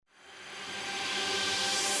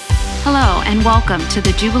Hello, and welcome to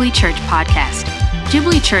the Jubilee Church podcast.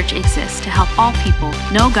 Jubilee Church exists to help all people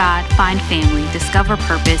know God, find family, discover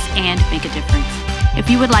purpose, and make a difference. If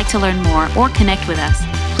you would like to learn more or connect with us,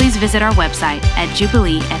 please visit our website at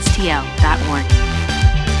jubileestl.org.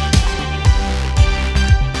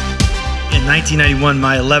 In 1991,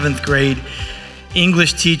 my 11th grade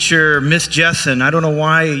English teacher, Miss Jessen, I don't know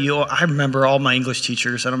why, I remember all my English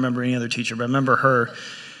teachers. I don't remember any other teacher, but I remember her.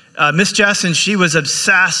 Miss Jessen, she was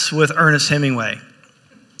obsessed with Ernest Hemingway.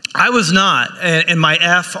 I was not, and my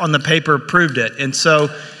F on the paper proved it. And so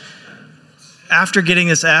after getting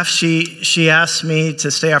this F, she asked me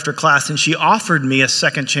to stay after class, and she offered me a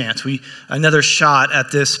second chance, another shot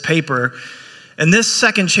at this paper. And this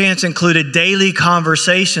second chance included daily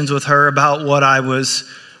conversations with her about what I was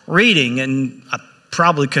reading, and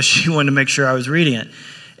probably because she wanted to make sure I was reading it.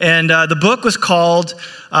 And the book was called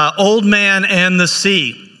Old Man and the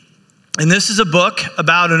Sea. And this is a book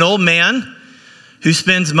about an old man who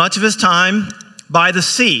spends much of his time by the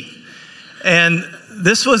sea. And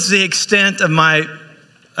this was the extent of my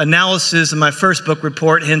analysis of my first book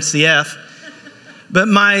report, hence the F. But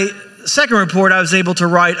my second report, I was able to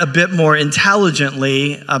write a bit more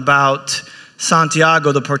intelligently about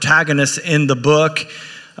Santiago, the protagonist in the book.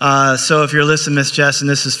 So if you're listening, Miss Jess, and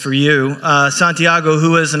this is for you. Santiago,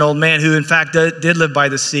 who is an old man who in fact did live by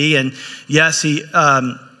the sea. And yes,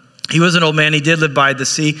 he was an old man. He did live by the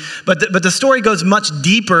sea. But the story goes much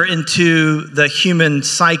deeper into the human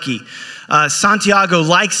psyche. Santiago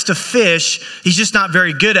likes to fish. He's just not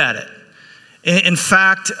very good at it. In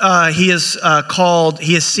fact, he is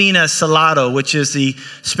seen as salado, which is the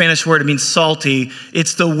Spanish word. It means salty.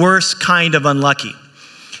 It's the worst kind of unlucky.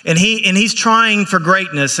 And he's trying for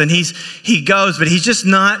greatness, and he goes, but he's just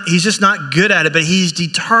not good at it, but he's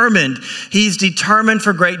determined. He's determined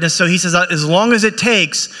for greatness. So he says, as long as it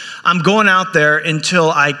takes, I'm going out there until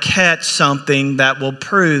I catch something that will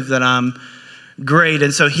prove that I'm great.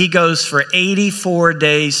 And so he goes for 84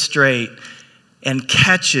 days straight and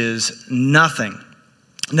catches nothing.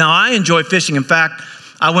 Now, I enjoy fishing. In fact,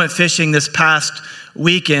 I went fishing this past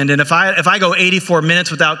weekend, and if I go 84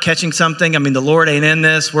 minutes without catching something, I mean, the Lord ain't in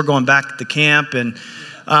this. We're going back to camp. And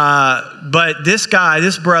but this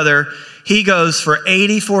brother, he goes for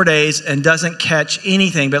 84 days and doesn't catch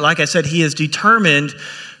anything. But like I said, he is determined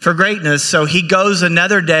for greatness. So he goes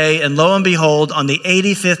another day, and lo and behold, on the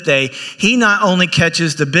 85th day, he not only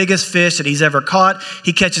catches the biggest fish that he's ever caught,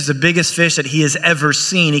 he catches the biggest fish that he has ever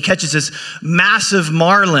seen. He catches this massive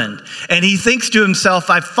marlin, and he thinks to himself,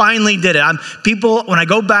 I finally did it. People, when I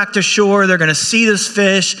go back to shore, they're going to see this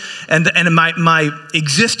fish, and my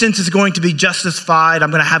existence is going to be justified. I'm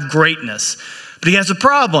going to have greatness. But he has a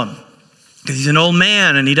problem, because he's an old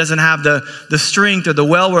man and he doesn't have the strength or the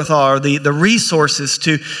wherewithal or the resources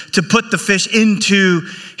to put the fish into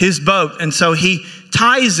his boat. And so he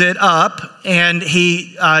ties it up, and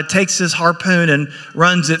he takes his harpoon and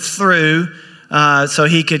runs it through so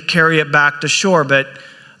he could carry it back to shore. But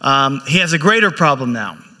he has a greater problem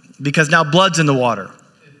now, because now blood's in the water.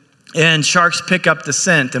 And sharks pick up the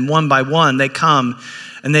scent, and one by one they come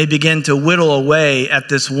and they begin to whittle away at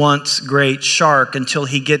this once great shark until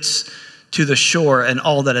he gets to the shore, and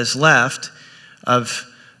all that is left of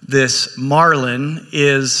this marlin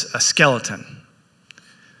is a skeleton.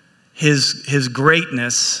 His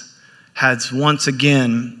greatness has once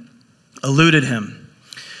again eluded him.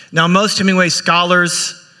 Now, most Hemingway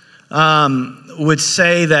scholars would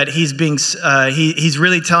say that he's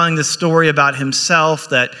really telling the story about himself,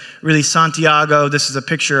 that really Santiago, this is a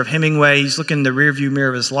picture of Hemingway. He's looking in the rearview mirror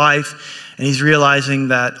of his life, and he's realizing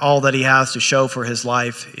that all that he has to show for his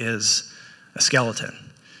life is a skeleton.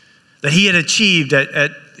 That he had achieved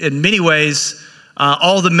in many ways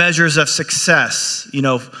all the measures of success.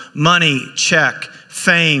 Money, check.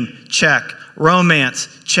 Fame, check. Romance,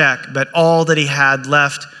 check. But all that he had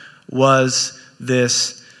left was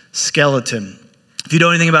this skeleton. If you know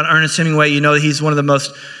anything about Ernest Hemingway, you know that he's one of the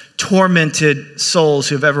most tormented souls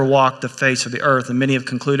who have ever walked the face of the earth. And many have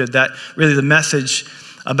concluded that really the message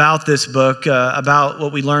about this book, about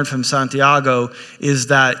what we learned from Santiago, is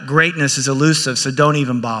that greatness is elusive, so don't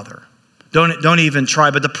even bother. Don't even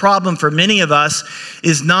try. But the problem for many of us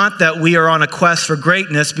is not that we are on a quest for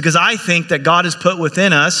greatness, because I think that God has put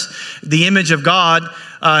within us the image of God,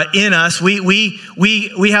 in us. We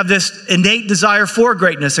have this innate desire for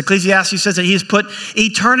greatness. Ecclesiastes says that he's put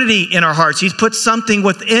eternity in our hearts. He's put something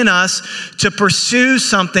within us to pursue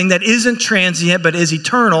something that isn't transient but is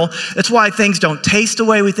eternal. That's why things don't taste the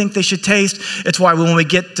way we think they should taste. It's why when we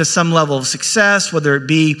get to some level of success, whether it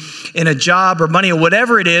be in a job or money or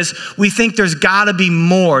whatever it is, we think there's got to be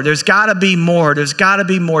more. There's got to be more. There's got to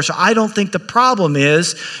be more. So I don't think the problem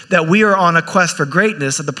is that we are on a quest for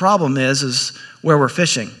greatness. That the problem is where we're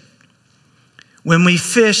fishing. When we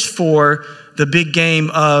fish for the big game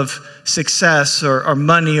of success or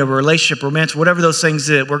money or relationship, romance, whatever those things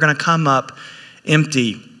is, we're going to come up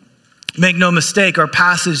empty. Make no mistake, our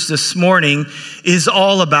passage this morning is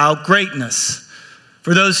all about greatness.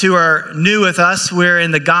 For those who are new with us, we're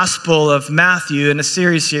in the Gospel of Matthew in a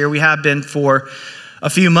series here. We have been for a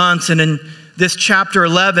few months, and in this chapter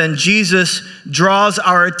 11, Jesus draws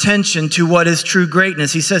our attention to what is true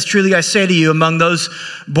greatness. He says, truly I say to you, among those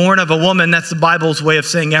born of a woman, that's the Bible's way of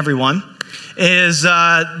saying everyone, is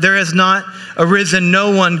there has not arisen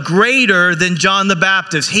no one greater than John the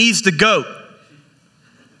Baptist. He's the GOAT.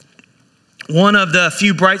 One of the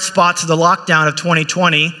few bright spots of the lockdown of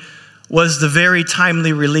 2020 was the very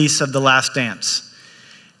timely release of The Last Dance.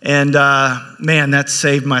 And man, that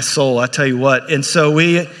saved my soul, I tell you what. And so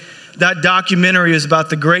that documentary is about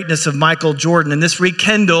the greatness of Michael Jordan, and this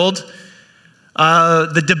rekindled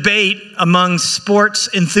the debate among sports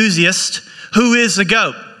enthusiasts, who is the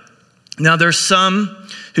GOAT? Now, there's some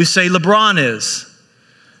who say LeBron is.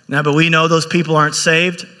 Now, but we know those people aren't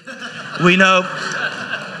saved. We know.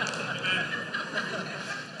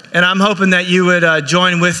 And I'm hoping that you would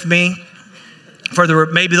join with me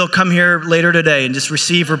maybe they'll come here later today and just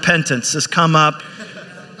receive repentance. Just come up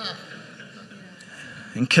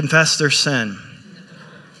and confess their sin.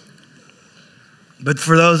 But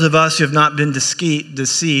for those of us who have not been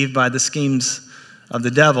deceived by the schemes of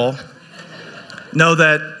the devil, know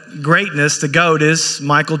that greatness, the GOAT, is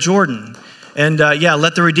Michael Jordan. And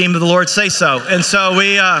let the Redeemer of the Lord say so. And so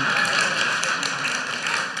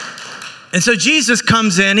so Jesus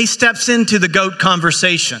comes in, he steps into the GOAT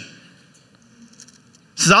conversation.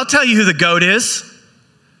 He says, I'll tell you who the GOAT is.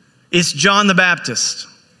 It's John the Baptist.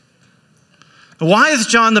 Why is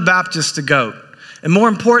John the Baptist the GOAT? And more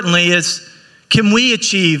importantly can we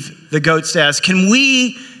achieve the GOAT status? Can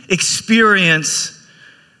we experience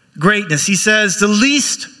greatness? He says the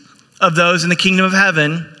least of those in the kingdom of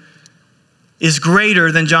heaven is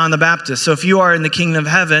greater than John the Baptist. So if you are in the kingdom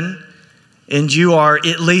of heaven and you are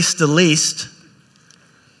at least the least,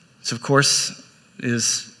 which of course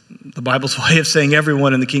is the Bible's way of saying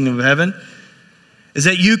everyone in the kingdom of heaven, is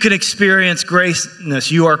that you can experience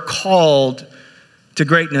greatness. You are called to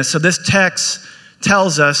greatness. So this text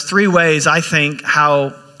tells us three ways, I think,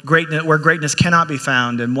 where greatness cannot be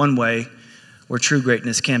found, and one way where true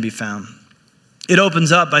greatness can be found. It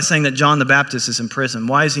opens up by saying that John the Baptist is in prison.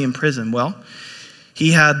 Why is he in prison? Well,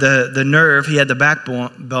 he had the nerve, he had the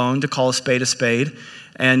backbone to call a spade,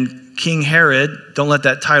 and King Herod, don't let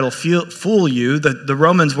that title fool you, the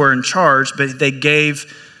Romans were in charge, but they gave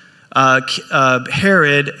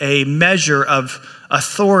Herod a measure of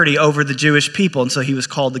authority over the Jewish people. And so he was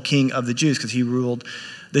called the King of the Jews because he ruled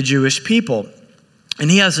the Jewish people. And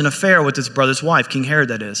he has an affair with his brother's wife, King Herod,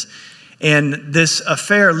 that is. And this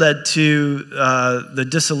affair led to the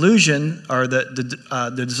dissolution, or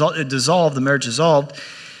the marriage dissolved.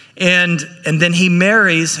 And then he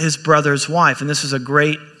marries his brother's wife. And this was a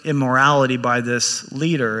great immorality by this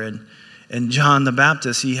leader. And John the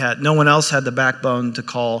Baptist, no one else had the backbone to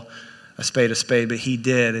call a spade, but he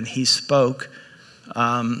did. And he spoke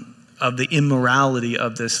of the immorality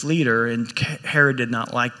of this leader, and Herod did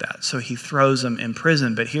not like that. So he throws him in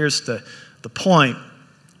prison. But here's the point.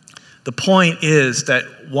 The point is that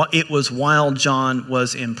it was while John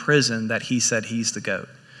was in prison that he said he's the GOAT.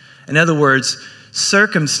 In other words,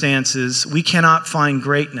 circumstances, we cannot find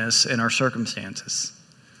greatness in our circumstances.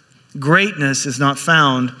 Greatness is not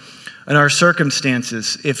found in our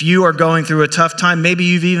circumstances. If you are going through a tough time, maybe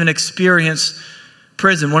you've even experienced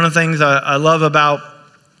prison. One of the things I love about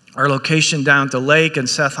our location down at the lake, and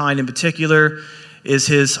Seth Hine in particular, is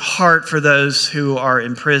his heart for those who are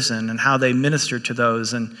in prison and how they minister to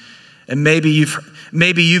those. And maybe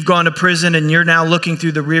you've gone to prison and you're now looking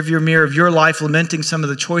through the rearview mirror of your life, lamenting some of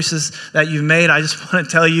the choices that you've made. I just want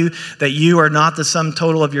to tell you that you are not the sum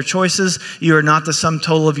total of your choices. You are not the sum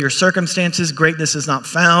total of your circumstances. Greatness is not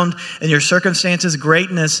found in your circumstances.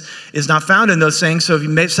 Greatness is not found in those things. So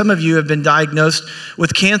some of you have been diagnosed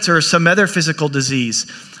with cancer or some other physical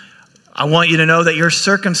disease. I want you to know that your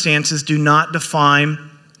circumstances do not define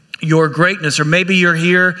your greatness. Or maybe you're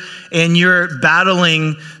here and you're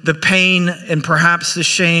battling the pain and perhaps the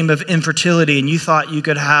shame of infertility, and you thought you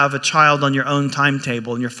could have a child on your own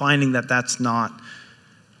timetable, and you're finding that that's not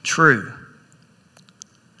true.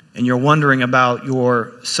 And you're wondering about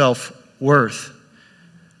your self-worth.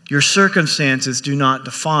 Your circumstances do not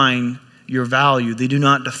define your value. They do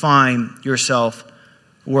not define your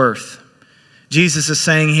self-worth. Jesus is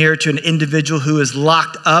saying here to an individual who is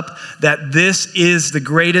locked up that this is the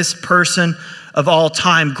greatest person of all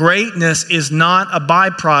time. Greatness is not a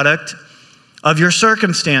byproduct of your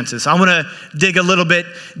circumstances. I want to dig a little bit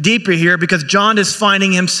deeper here because John is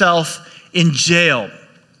finding himself in jail.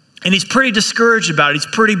 And he's pretty discouraged about it. He's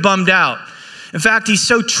pretty bummed out. In fact, he's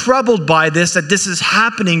so troubled by this that this is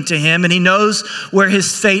happening to him, and he knows where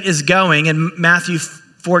his fate is going. In Matthew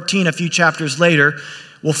 14, a few chapters later,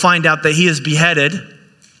 we'll find out that he is beheaded.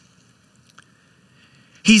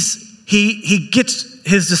 He gets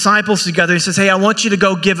his disciples together. He says, hey, I want you to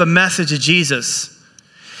go give a message to Jesus.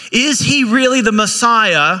 Is he really the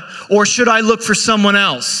Messiah, or should I look for someone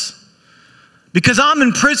else? Because I'm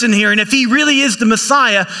in prison here, and if he really is the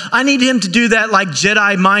Messiah, I need him to do that like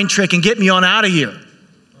Jedi mind trick and get me on out of here.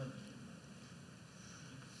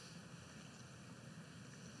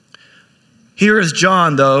 Here is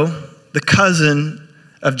John, though, the cousin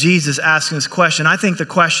of Jesus, asking this question. I think the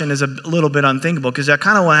question is a little bit unthinkable because I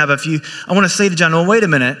kind of want to have I want to say to John, well, wait a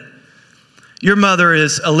minute. Your mother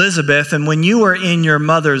is Elizabeth, and when you were in your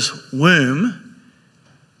mother's womb,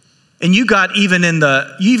 and you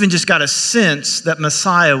even just got a sense that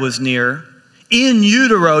Messiah was near, in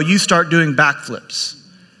utero, you start doing backflips.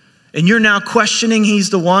 And you're now questioning he's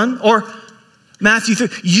the one? Or Matthew 3,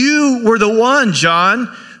 you were the one, John,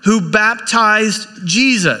 who baptized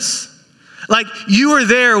Jesus. Like you were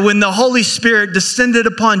there when the Holy Spirit descended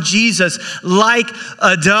upon Jesus like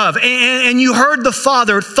a dove. And you heard the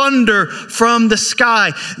Father thunder from the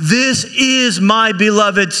sky. This is my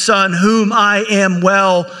beloved Son, whom I am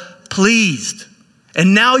well pleased.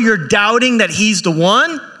 And now you're doubting that he's the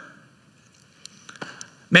one?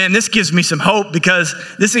 Man, this gives me some hope because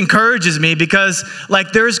this encourages me because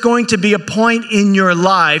there's going to be a point in your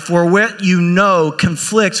life where what you know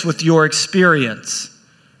conflicts with your experience.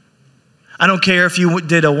 I don't care if you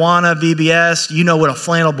did Awana, VBS, you know what a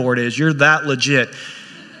flannel board is. You're that legit.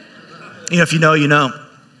 If you know, you know.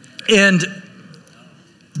 And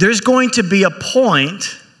there's going to be a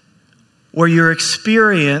point where your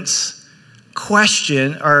experience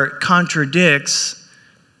question or contradicts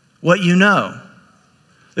what you know.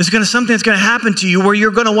 There's something that's going to happen to you where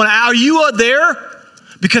you're going to want to, are you there?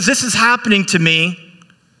 Because this is happening to me.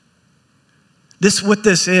 What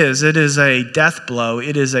this is, it is a death blow.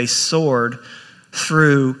 It is a sword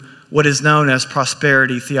through what is known as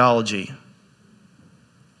prosperity theology.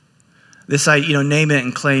 This, name it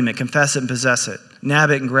and claim it, confess it and possess it,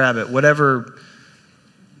 nab it and grab it, whatever.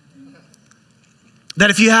 That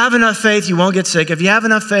if you have enough faith, you won't get sick. If you have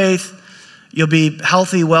enough faith, you'll be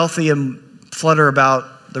healthy, wealthy, and flutter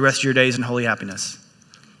about the rest of your days in holy happiness.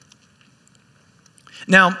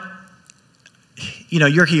 Now,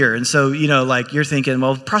 you're here, and so, you're thinking,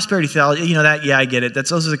 well, prosperity theology, I get it.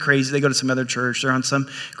 Those are the crazy. They go to some other church. They're on some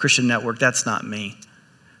Christian network. That's not me.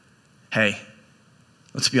 Hey,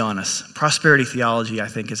 let's be honest. Prosperity theology, I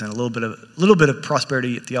think, is in a little bit of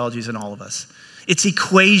prosperity theology is in all of us. It's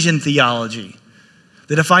equation theology.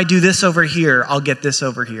 That if I do this over here, I'll get this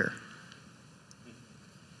over here.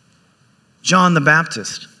 John the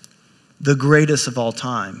Baptist, the greatest of all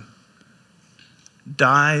time,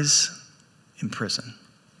 dies in prison.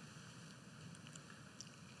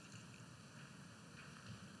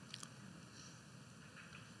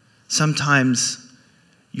 Sometimes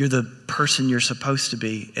you're the person you're supposed to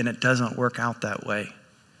be, and it doesn't work out that way.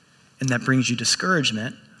 And that brings you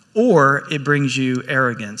discouragement, or it brings you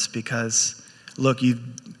arrogance because look, you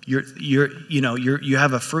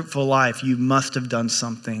have a fruitful life. You must have done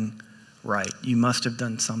something right. You must have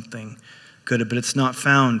done something good, but it's not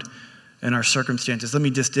found in our circumstances. Let me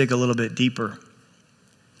just dig a little bit deeper.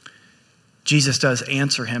 Jesus does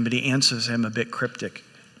answer him, but he answers him a bit cryptic.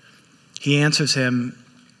 He answers him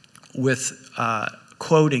with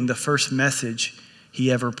quoting the first message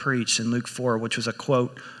he ever preached in Luke 4, which was a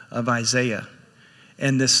quote of Isaiah.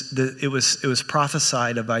 And it was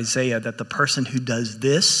prophesied of Isaiah that the person who does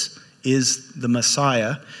this is the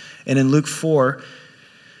Messiah. And in Luke 4:18,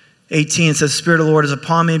 it says, the Spirit of the Lord is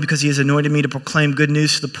upon me because he has anointed me to proclaim good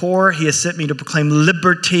news to the poor. He has sent me to proclaim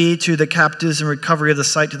liberty to the captives and recovery of the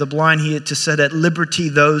sight to the blind. He had to set at liberty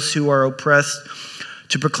those who are oppressed,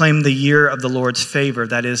 to proclaim the year of the Lord's favor.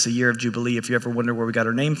 That is the year of Jubilee. If you ever wonder where we got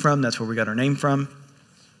our name from, that's where we got our name from.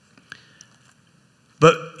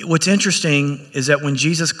 But what's interesting is that when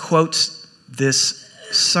Jesus quotes this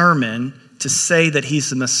sermon to say that he's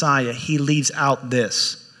the Messiah, he leaves out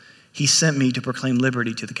this. He sent me to proclaim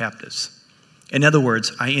liberty to the captives. In other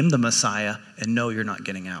words, I am the Messiah, and no, you're not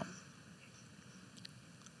getting out.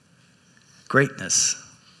 Greatness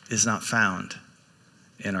is not found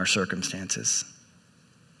in our circumstances.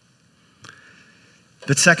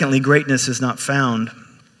 But secondly, greatness is not found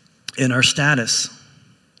in our status.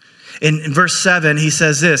 In verse 7, he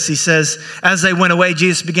says this. He says, as they went away,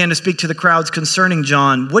 Jesus began to speak to the crowds concerning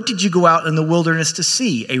John. What did you go out in the wilderness to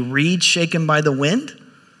see? A reed shaken by the wind?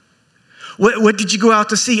 What did you go out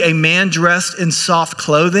to see? A man dressed in soft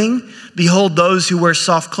clothing? Behold, those who wear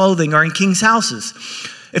soft clothing are in king's houses.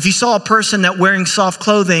 If you saw a person that wearing soft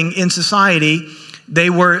clothing in society, they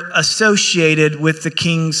were associated with the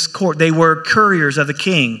king's court. They were couriers of the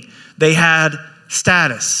king. They had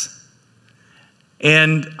status.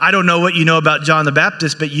 And I don't know what you know about John the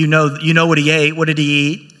Baptist, but you know what he ate. What did he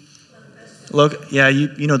eat? Look, yeah,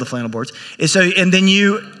 you know the flannel boards. And so, and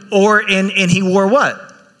he wore what?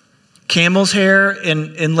 Camel's hair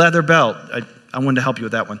and leather belt. I wanted to help you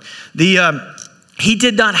with that one. He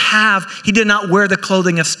did not wear the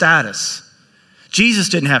clothing of status. Jesus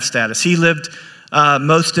didn't have status. He lived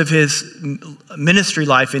most of his ministry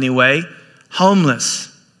life anyway, homeless.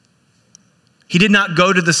 He did not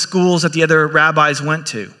go to the schools that the other rabbis went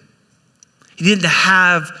to. He didn't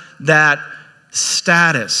have that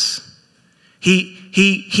status.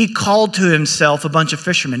 He called to himself a bunch of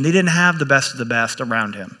fishermen. They didn't have the best of the best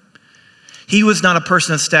around him. He was not a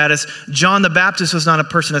person of status. John the Baptist was not a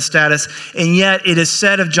person of status. And yet it is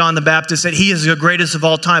said of John the Baptist that he is the greatest of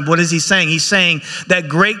all time. What is he saying? He's saying that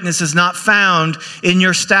greatness is not found in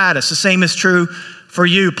your status. The same is true for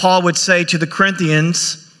you. Paul would say to the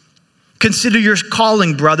Corinthians, consider your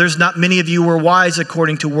calling, brothers. Not many of you were wise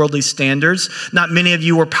according to worldly standards. Not many of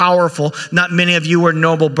you were powerful. Not many of you were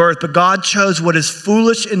noble birth. But God chose what is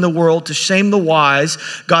foolish in the world to shame the wise.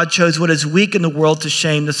 God chose what is weak in the world to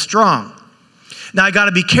shame the strong. Now, I got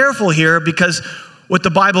to be careful here because what the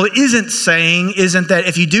Bible isn't saying isn't that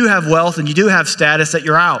if you do have wealth and you do have status that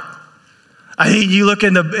you're out. I mean, you look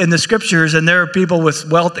in the scriptures and there are people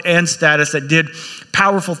with wealth and status that did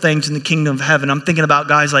powerful things in the kingdom of heaven. I'm thinking about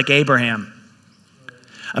guys like Abraham.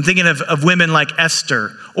 I'm thinking of women like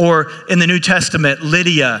Esther, or in the New Testament,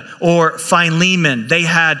 Lydia or Philemon. They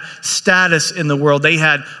had status in the world. They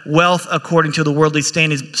had wealth according to the worldly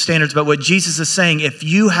standards. But what Jesus is saying, if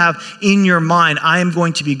you have in your mind, I am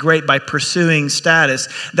going to be great by pursuing status,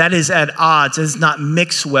 that is at odds. It does not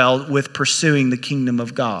mix well with pursuing the kingdom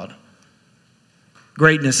of God.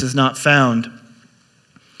 Greatness is not found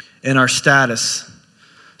in our status.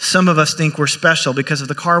 Some of us think we're special because of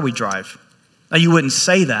the car we drive. Now, you wouldn't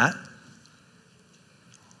say that.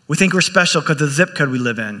 We think we're special because of the zip code we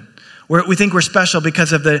live in. We think we're special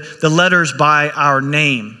because of the letters by our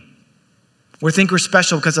name. We think we're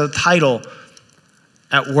special because of the title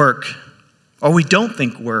at work. Or we don't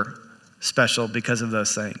think we're special because of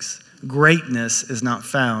those things. Greatness is not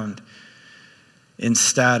found in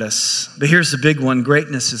status. But here's the big one.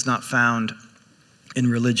 Greatness is not found in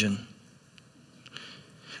religion.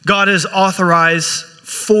 God has authorized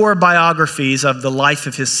 4 biographies of the life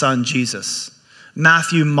of his son, Jesus.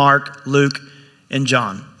 Matthew, Mark, Luke, and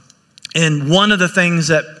John. And one of the things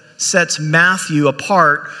that sets Matthew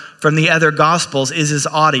apart from the other gospels is his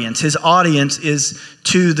audience. His audience is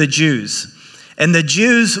to the Jews. And the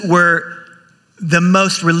Jews were the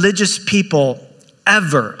most religious people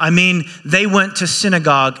ever. I mean, they went to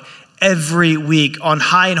synagogue every week on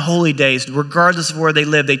high and holy days, regardless of where they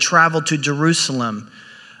lived. They traveled to Jerusalem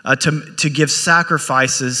to give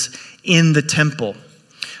sacrifices in the temple.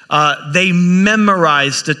 They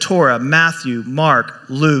memorized the Torah, Matthew, Mark,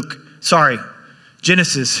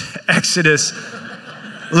 Genesis, Exodus,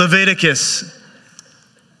 Leviticus,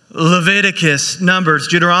 Numbers,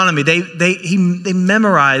 Deuteronomy. They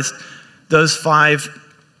memorized those 5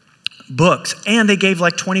 books, and they gave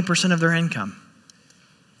like 20% of their income.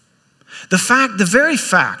 The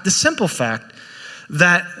simple fact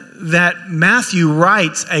that Matthew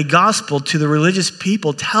writes a gospel to the religious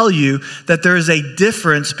people tell you that there is a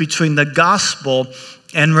difference between the gospel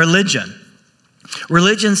and religion.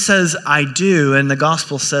 Religion says, I do, and the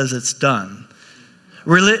gospel says it's done.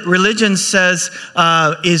 Religion says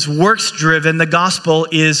is works-driven. The gospel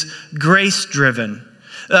is grace-driven.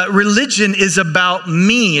 Religion is about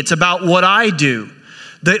me. It's about what I do.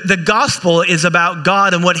 The gospel is about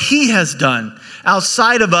God and what he has done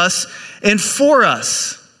outside of us and for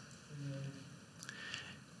us.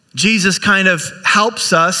 Jesus kind of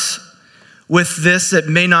helps us with this that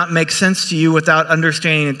may not make sense to you without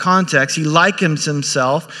understanding the context. He likens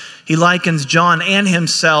John and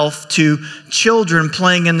himself to children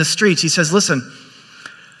playing in the streets. He says, listen,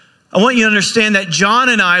 I want you to understand that John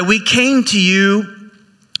and I, we came to you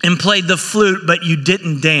and played the flute, but you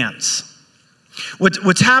didn't dance.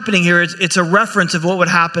 What's happening here is it's a reference of what would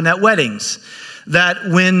happen at weddings. That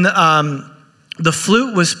when the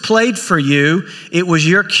flute was played for you, it was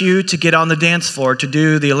your cue to get on the dance floor, to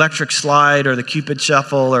do the electric slide or the Cupid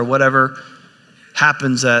shuffle or whatever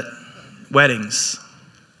happens at weddings.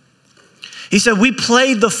 He said, we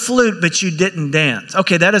played the flute, but you didn't dance.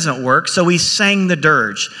 Okay, that doesn't work. So we sang the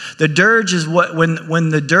dirge. The dirge is when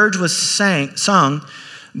the dirge was sung,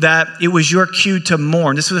 that it was your cue to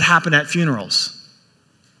mourn. This would happen at funerals.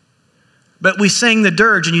 But we sang the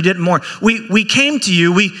dirge and you didn't mourn. We came to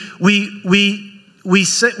you, we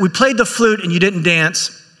played the flute and you didn't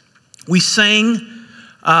dance. We sang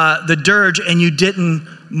the dirge and you didn't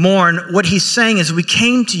mourn. What he's saying is we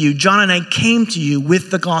came to you, John and I came to you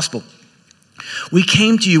with the gospel. We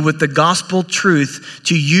came to you with the gospel truth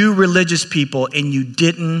to you religious people, and you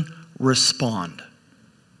didn't respond.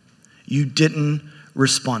 You didn't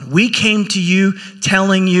respond. We came to you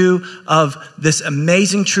telling you of this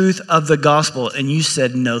amazing truth of the gospel, and you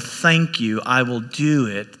said, no, thank you. I will do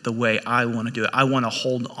it the way I want to do it. I want to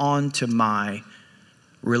hold on to my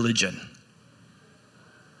religion.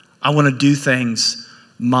 I want to do things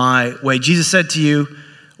my way. Jesus said to you,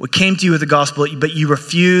 we came to you with the gospel, but you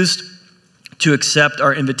refused to accept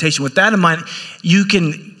our invitation. With that in mind, you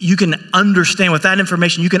can understand, with that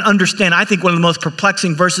information, you can understand, I think, one of the most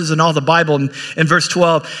perplexing verses in all the Bible. In verse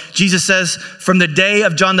 12, Jesus says, from the day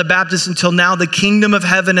of John the Baptist until now, the kingdom of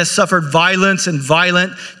heaven has suffered violence, and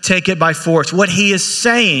violent take it by force. What he is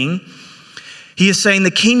saying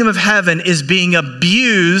the kingdom of heaven is being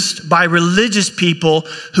abused by religious people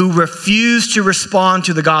who refuse to respond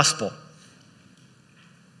to the gospel.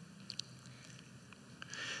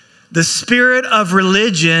 The spirit of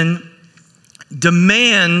religion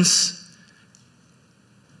demands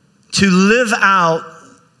to live out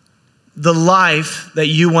the life that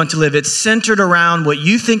you want to live. It's centered around what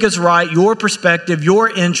you think is right, your perspective, your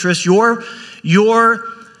interests, your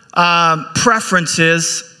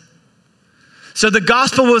preferences. So the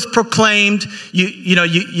gospel was proclaimed.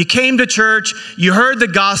 You came to church, you heard the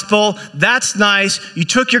gospel. That's nice. You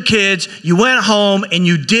took your kids, you went home, and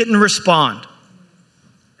you didn't respond.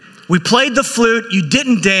 We played the flute, you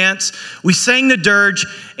didn't dance. We sang the dirge,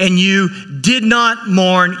 and you did not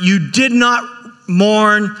mourn. You did not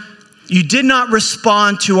mourn. You did not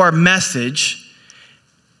respond to our message.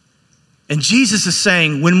 And Jesus is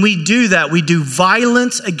saying, when we do that, we do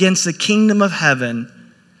violence against the kingdom of heaven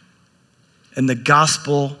and the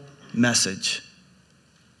gospel message.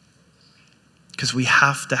 Because we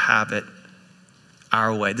have to have it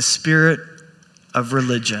our way. The spirit of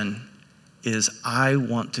religion is I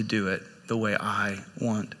want to do it the way I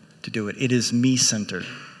want to do it. It is me-centered.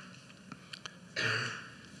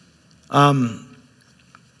 In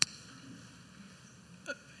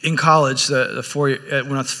college, the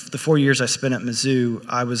 4 years I spent at Mizzou,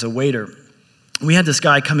 I was a waiter. We had this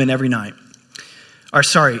guy come in every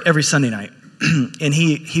Sunday night. And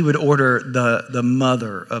he would order the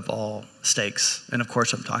mother of all steaks. And of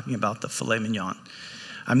course, I'm talking about the filet mignon.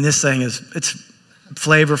 I mean, this thing it's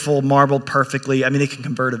flavorful, marbled perfectly. I mean, it can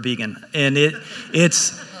convert a vegan. And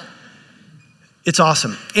it's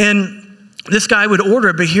awesome. And this guy would order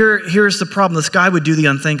it, but here's the problem. This guy would do the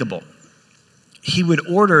unthinkable. He would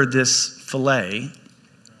order this filet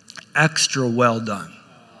extra well done.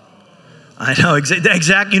 I know,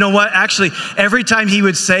 exactly. You know what? Actually, every time he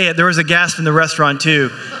would say it, there was a gasp in the restaurant too.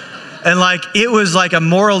 And it was like a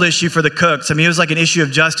moral issue for the cooks. I mean, it was like an issue of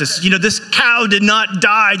justice. This cow did not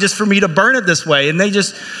die just for me to burn it this way. And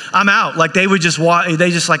I'm out.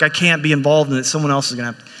 I can't be involved in it. Someone else is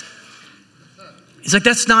going to have to. He's like,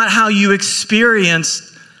 that's not how you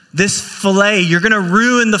experience this filet. You're going to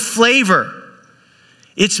ruin the flavor.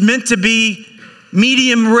 It's meant to be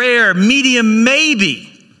medium rare, medium maybe.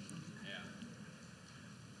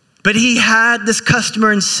 But this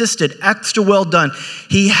customer insisted, extra well done.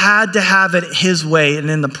 He had to have it his way, and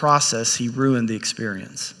in the process, he ruined the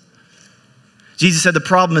experience. Jesus said the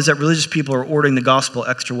problem is that religious people are ordering the gospel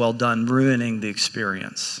extra well done, ruining the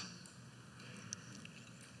experience.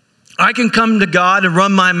 I can come to God and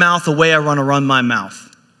run my mouth the way I want to run my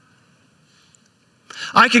mouth.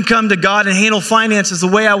 I can come to God and handle finances the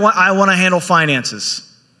way I want to handle finances.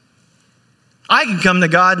 I can come to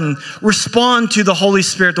God and respond to the Holy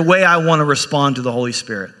Spirit the way I want to respond to the Holy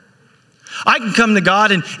Spirit. I can come to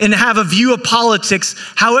God and have a view of politics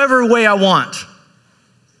however way I want.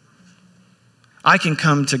 I can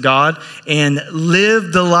come to God and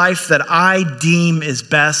live the life that I deem is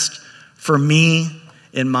best for me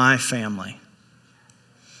and my family.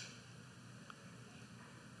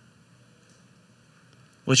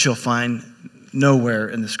 Which you'll find nowhere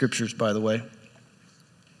in the scriptures, by the way.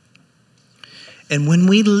 And when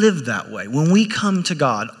we live that way, when we come to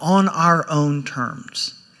God on our own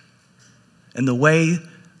terms, in the way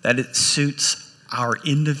that it suits our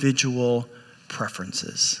individual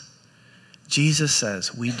preferences, Jesus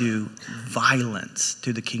says we do violence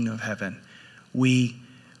to the kingdom of heaven. We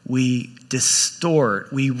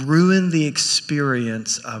distort, we ruin the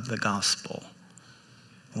experience of the gospel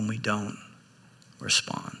when we don't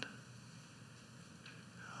respond.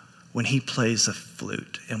 When he plays a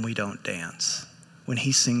flute and we don't dance. When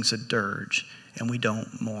he sings a dirge and we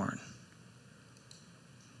don't mourn.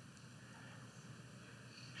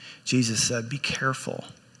 Jesus said, be careful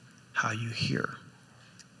how you hear.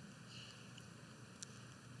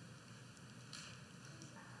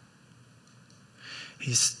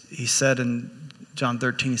 He said in John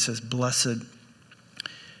 13, he says, blessed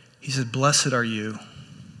are you.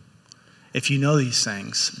 If you know these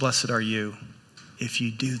things, blessed are you if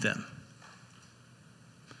you do them.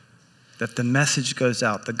 That the message goes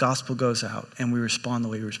out, the gospel goes out, and we respond the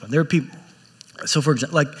way we respond. There are people, so for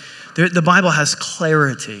example, the Bible has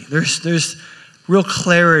clarity. There's real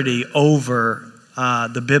clarity over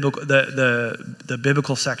the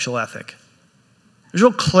biblical sexual ethic. There's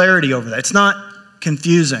real clarity over that. It's not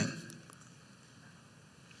confusing.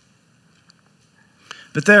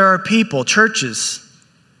 But there are people, churches,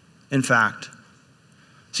 in fact.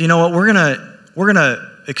 So you know what? We're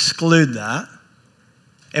gonna exclude that,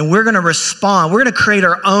 and we're gonna respond. We're gonna create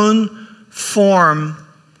our own form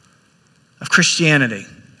of Christianity.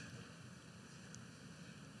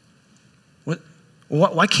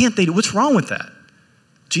 Why can't they do? What's wrong with that?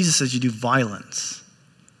 Jesus says you do violence.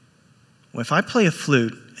 Well, if I play a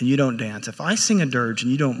flute and you don't dance, if I sing a dirge and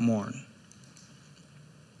you don't mourn,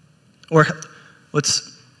 or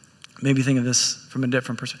let's maybe think of this from a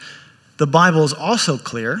different perspective. The Bible is also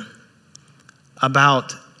clear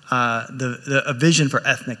about a vision for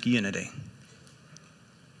ethnic unity.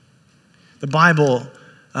 The Bible,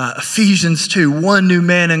 Ephesians 2, one new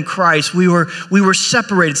man in Christ. We were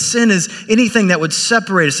separated. Sin is anything that would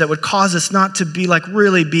separate us, that would cause us not to be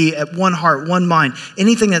really be at one heart, one mind.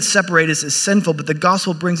 Anything that separates us is sinful, but the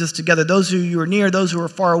gospel brings us together. Those who are near, those who are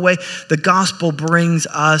far away, the gospel brings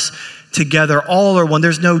us together. All are one.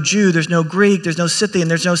 There's no Jew, there's no Greek, there's no Scythian,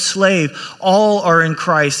 there's no slave. All are in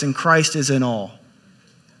Christ, and Christ is in all.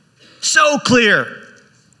 So clear.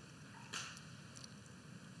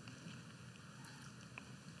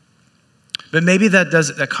 But maybe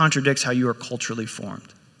that contradicts how you are culturally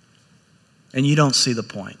formed. And you don't see the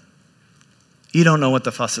point. You don't know what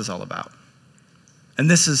the fuss is all about.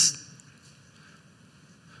 And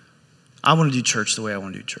I want to do church the way I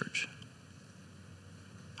want to do church.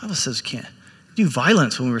 The Bible says we can't do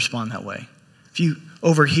violence when we respond that way. If you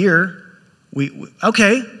over here,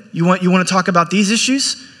 okay, you want to talk about these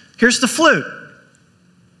issues? Here's the flute.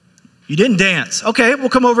 You didn't dance. Okay, we'll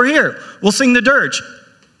come over here. We'll sing the dirge.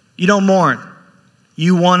 You don't mourn.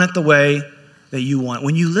 You want it the way that you want.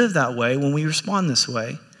 When you live that way, when we respond this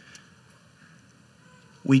way,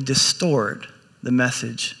 we distort the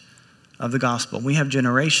message of the gospel. We have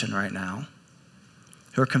generation right now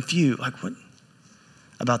who are confused. What?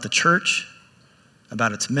 About the church,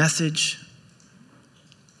 about its message.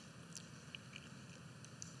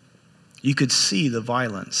 You could see the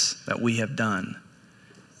violence that we have done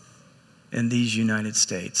in these United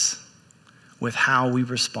States with how we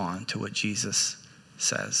respond to what Jesus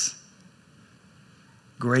says.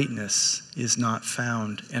 Greatness is not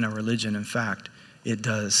found in a religion. In fact, it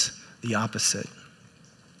does the opposite.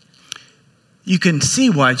 You can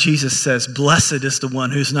see why Jesus says, blessed is the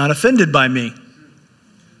one who's not offended by me.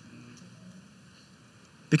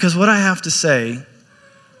 Because what I have to say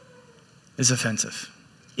is offensive.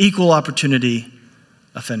 Equal opportunity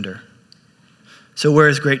offender. So where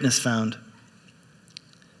is greatness found?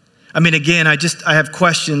 Again, I have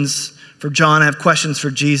questions for John. I have questions for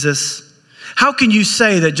Jesus. How can you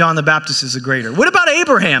say that John the Baptist is a greater? What about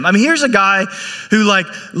Abraham? Here's a guy who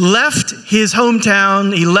left his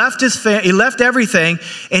hometown, he left his he left everything,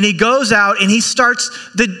 and he goes out and he starts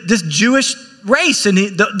this Jewish race and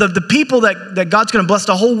the people that God's going to bless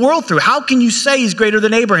the whole world through. How can you say he's greater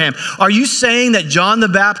than Abraham? Are you saying that John the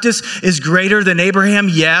Baptist is greater than Abraham?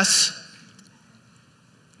 Yes.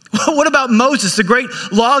 What about Moses, the great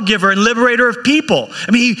lawgiver and liberator of people?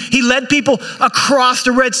 He led people across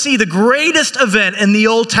the Red Sea, the greatest event in the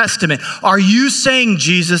Old Testament. Are you saying,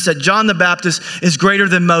 Jesus, that John the Baptist is greater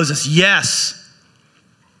than Moses? Yes.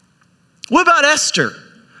 What about Esther?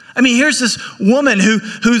 I mean, here's this woman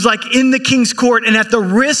who's like in the king's court and at the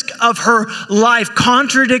risk of her life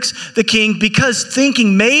contradicts the king because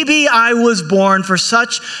thinking maybe I was born for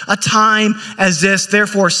such a time as this,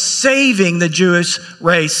 therefore saving the Jewish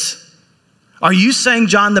race. Are you saying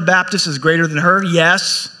John the Baptist is greater than her?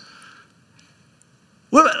 Yes.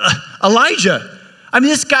 What about Elijah? I mean,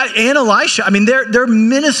 this guy and Elisha, I mean, their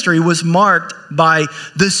ministry was marked by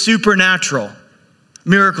the supernatural.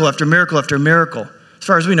 Miracle after miracle after miracle. As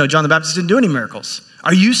far as we know, John the Baptist didn't do any miracles.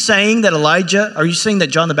 Are you saying that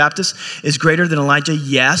John the Baptist is greater than Elijah?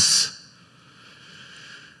 Yes.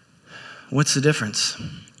 What's the difference?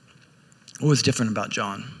 What was different about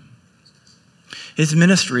John? His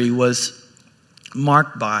ministry was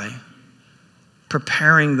marked by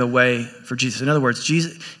preparing the way for Jesus. In other words,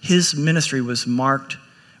 his ministry was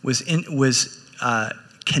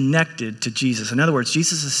connected to Jesus. In other words,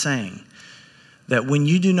 Jesus is saying that when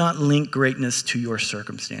you do not link greatness to your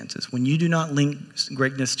circumstances, when you do not link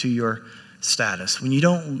greatness to your status, when you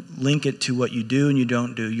don't link it to what you do and you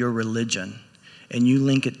don't do, your religion, and you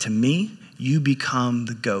link it to me, you become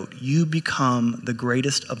the GOAT. You become the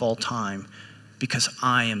greatest of all time because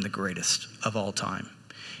I am the greatest of all time.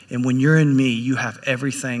 And when you're in me, you have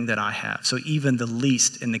everything that I have. So even the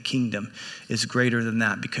least in the kingdom is greater than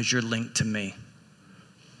that because you're linked to me.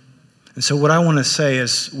 And so what I want to say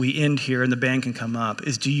as we end here and the band can come up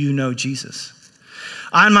is, do you know Jesus?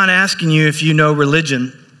 I'm not asking you if you know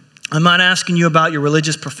religion. I'm not asking you about your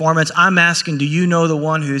religious performance. I'm asking, do you know the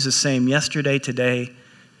one who's the same yesterday, today,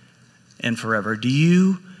 and forever? Do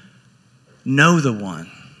you know the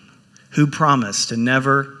one who promised to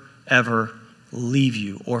never, ever leave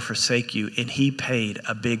you or forsake you? And he paid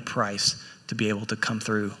a big price to be able to come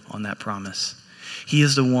through on that promise. He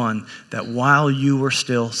is the one that while you were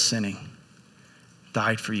still sinning,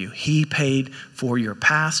 died for you. He paid for your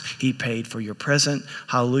past. He paid for your present.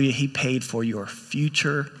 Hallelujah. He paid for your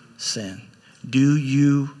future sin. Do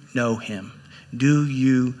you know him? Do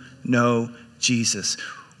you know Jesus?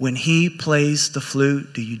 When he plays the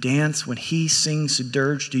flute, do you dance? When he sings the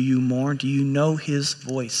dirge, do you mourn? Do you know his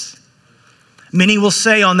voice? Many will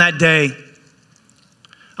say on that day,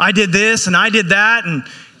 I did this and I did that, and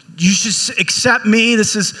you should accept me.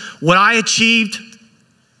 This is what I achieved.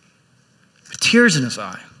 With tears in his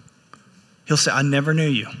eye, he'll say, I never knew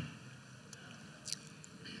you.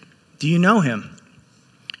 Do you know him?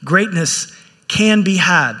 Greatness can be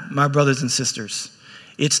had, my brothers and sisters.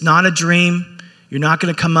 It's not a dream. You're not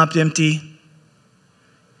going to come up empty.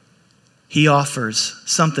 He offers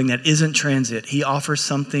something that isn't transit. He offers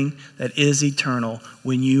something that is eternal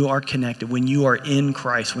when you are connected, when you are in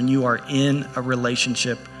Christ, when you are in a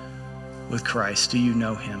relationship with Christ. Do you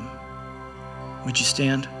know him? Would you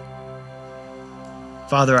stand?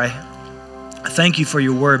 Father, I thank you for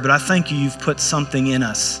your word, but I thank you you've put something in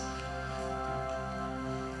us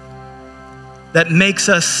that makes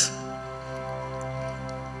us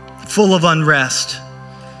full of unrest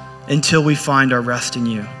until we find our rest in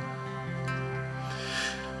you.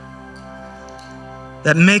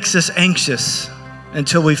 That makes us anxious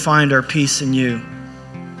until we find our peace in you.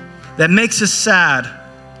 That makes us sad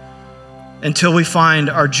until we find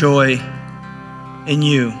our joy in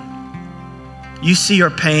you. You see our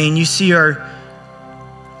pain, you see our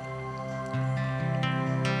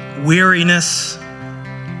weariness,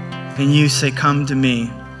 and you say, come to me.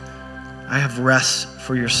 I have rest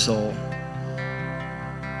for your soul.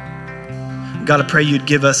 God, I pray you'd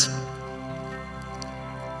give us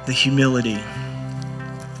the humility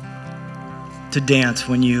to dance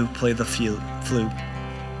when you play the flute.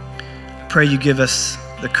 Pray you give us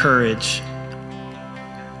the courage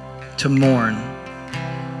to mourn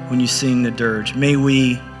when you sing the dirge. May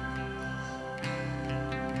we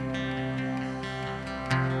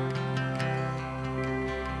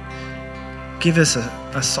give us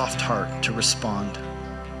a soft heart to respond.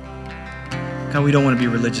 God, we don't want to be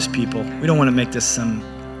religious people. We don't want to make this some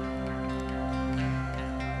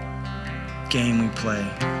game we play.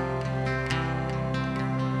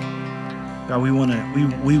 God, we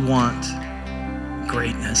want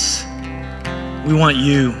greatness. We want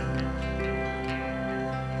you.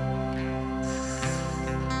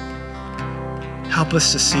 Help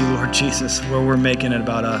us to see, Lord Jesus, where we're making it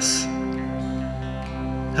about us.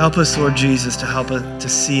 Help us, Lord Jesus, to help us to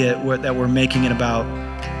see it, that we're making it about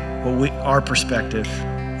our perspective,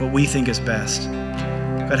 what we think is best.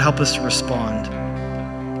 God, help us to respond.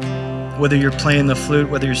 Whether you're playing the flute,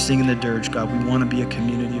 whether you're singing the dirge, God, we want to be a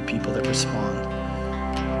community of people that respond.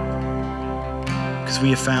 Because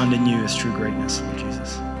we have found in you is true greatness, Lord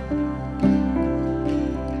Jesus.